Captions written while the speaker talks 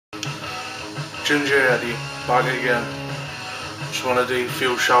GingerYetti, back again. Just want to do a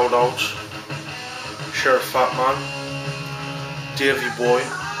few shout outs. Sheriff Fatman, Davey Boy,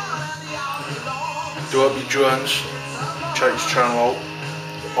 Dopey Jones, check his channel out.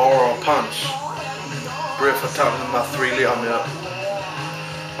 Our Pants, brave for tapping my 3 litre mate.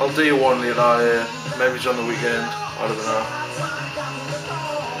 I'll do 1 litre, maybe it's on the weekend, I don't know.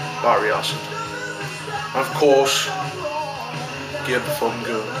 Battery acid. And of course, give the fucking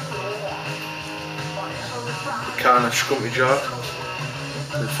go. The can of Scrumpy Jack,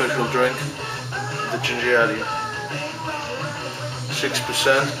 the official drink, the GingerYetti.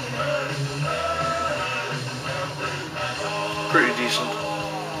 6%. Pretty decent.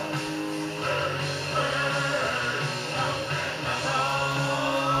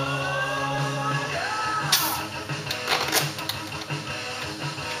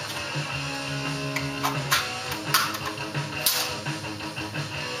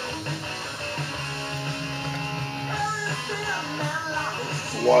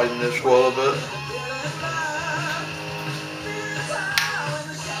 Widen this well a bit.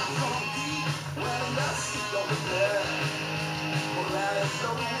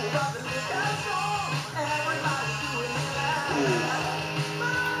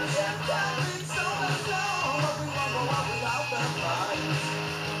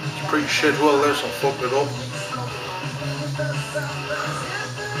 It's pretty shit well this, I fucked it up.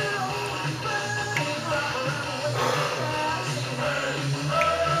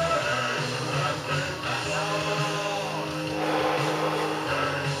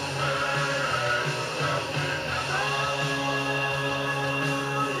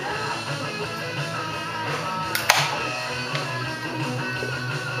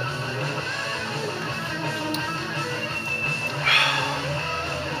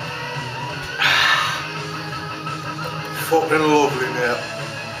 Fucking lovely, mate.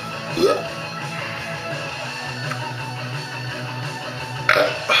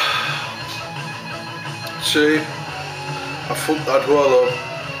 See, I fucked that well up.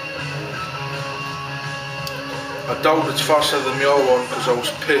 I doubt it's faster than the other one because I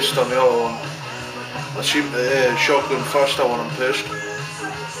was pissed on the other one. I seem to shotgun faster when I'm pissed.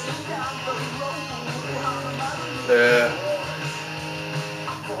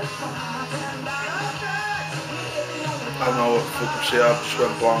 I don't know what the fuck to say, I just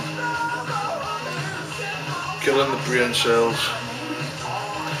went blank. Killing the brain cells.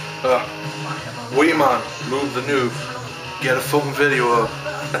 Wee man, move the noob. Get a fucking video up.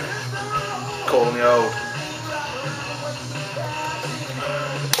 Calling me out.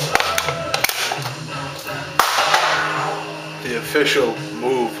 The official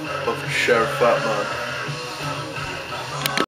move of Sheriff Fatman.